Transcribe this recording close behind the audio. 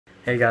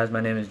Hey guys, my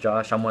name is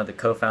Josh. I'm one of the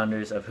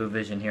co-founders of Who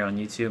Vision here on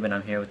YouTube, and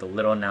I'm here with a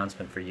little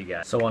announcement for you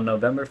guys. So on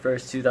November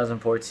 1st,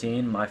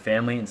 2014, my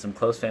family and some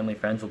close family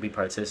friends will be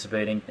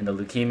participating in the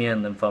Leukemia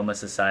and Lymphoma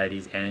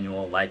Society's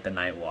annual Light the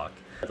Night Walk.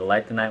 The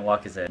Light the Night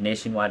Walk is a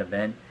nationwide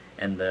event,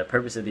 and the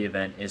purpose of the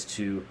event is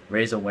to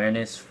raise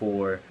awareness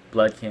for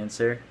blood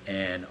cancer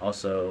and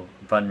also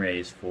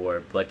fundraise for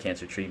blood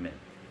cancer treatment.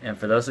 And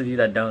for those of you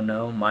that don't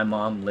know, my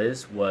mom,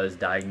 Liz, was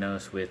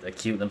diagnosed with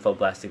acute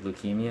lymphoblastic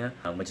leukemia,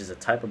 which is a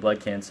type of blood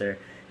cancer,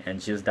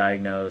 and she was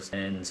diagnosed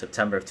in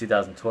September of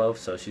 2012,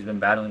 so she's been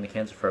battling the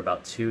cancer for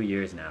about 2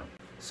 years now.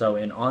 So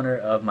in honor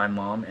of my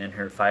mom and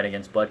her fight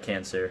against blood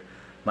cancer,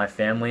 my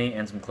family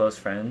and some close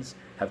friends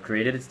have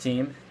created a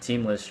team,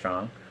 Team Liz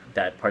Strong,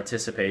 that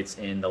participates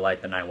in the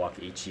Light the Night Walk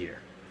each year.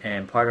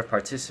 And part of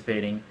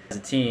participating as a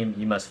team,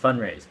 you must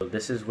fundraise. So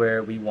this is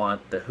where we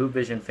want the Who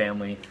Vision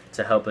family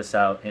to help us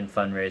out in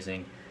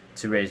fundraising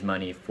to raise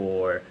money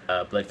for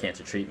blood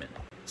cancer treatment.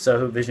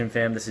 So Who Vision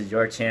fam, this is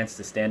your chance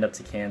to stand up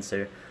to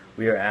cancer.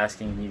 We are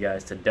asking you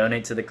guys to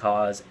donate to the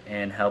cause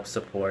and help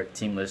support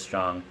Team Liz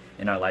Strong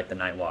in our Light the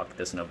Night Walk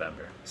this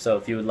November. So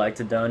if you would like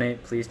to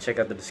donate, please check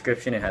out the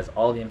description. It has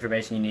all the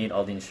information you need,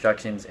 all the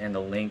instructions, and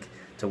the link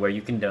to where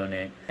you can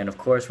donate. And of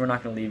course, we're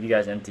not going to leave you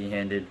guys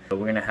empty-handed, but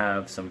we're going to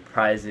have some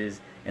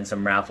prizes and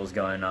some raffles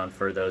going on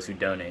for those who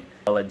donate.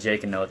 I'll let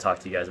Jake and Noah talk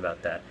to you guys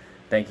about that.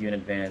 Thank you in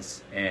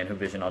advance, and Who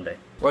Vision all day.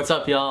 What's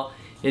up, y'all?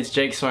 It's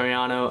Jake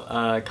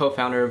Soriano,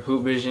 co-founder of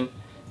Who Vision,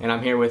 and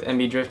I'm here with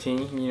MB Drift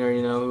Team. You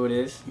already know who it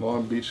is.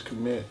 Long Beach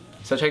Commit.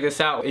 So check this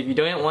out. If you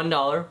donate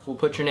 $1, we'll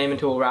put your name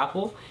into a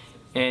raffle,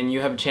 and you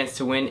have a chance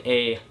to win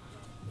a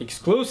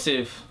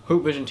exclusive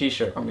Who Vision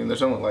t-shirt. I mean,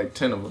 there's only like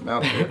 10 of them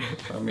out there.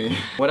 I mean,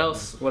 What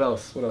else?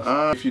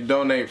 if you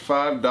donate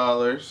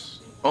 $5,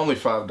 only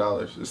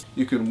 $5,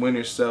 you can win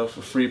yourself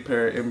a free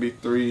pair of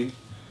MB3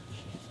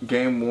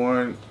 game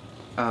worn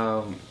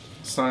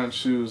signed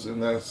shoes,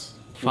 and that's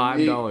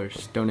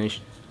 $5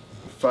 donation.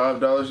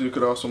 $5. You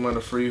could also win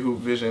a free Who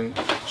Vision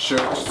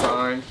shirt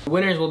signed. The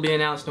winners will be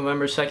announced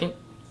November 2nd,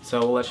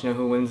 so we'll let you know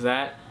who wins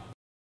that.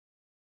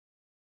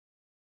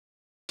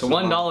 So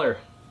 $1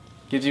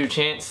 gives you a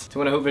chance to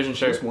win a Who Vision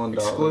shirt. Just $1.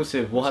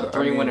 Exclusive. We'll have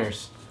three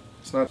winners.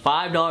 It's not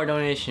 $5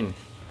 donation.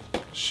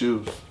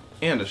 shoes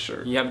and a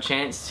shirt. You have a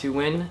chance to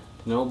win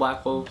No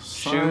Black Wolves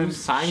shoes,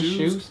 signed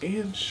shoes,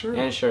 and shirt.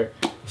 and a shirt.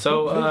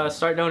 So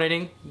start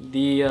donating.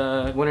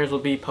 The winners will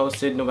be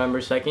posted November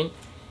 2nd.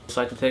 I'd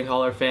like to thank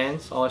all our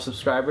fans, all our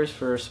subscribers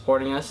for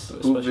supporting us.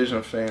 Who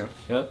Vision fan.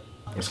 Yep.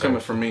 It's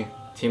coming from me.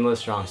 Team Liz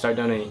Strong. Start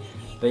donating.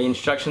 The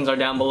instructions are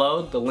down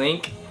below. The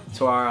link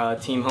to our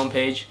team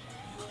homepage.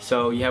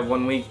 So you have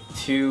 1 week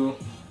to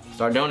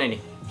start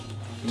donating.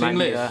 Team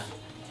Liz.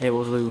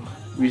 Able to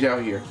We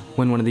out here.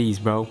 win one of these,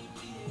 bro.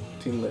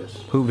 Team Liz.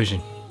 Who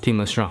Vision. Team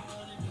Liz Strong.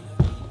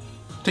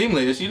 Team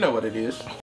Liz, you know what it is.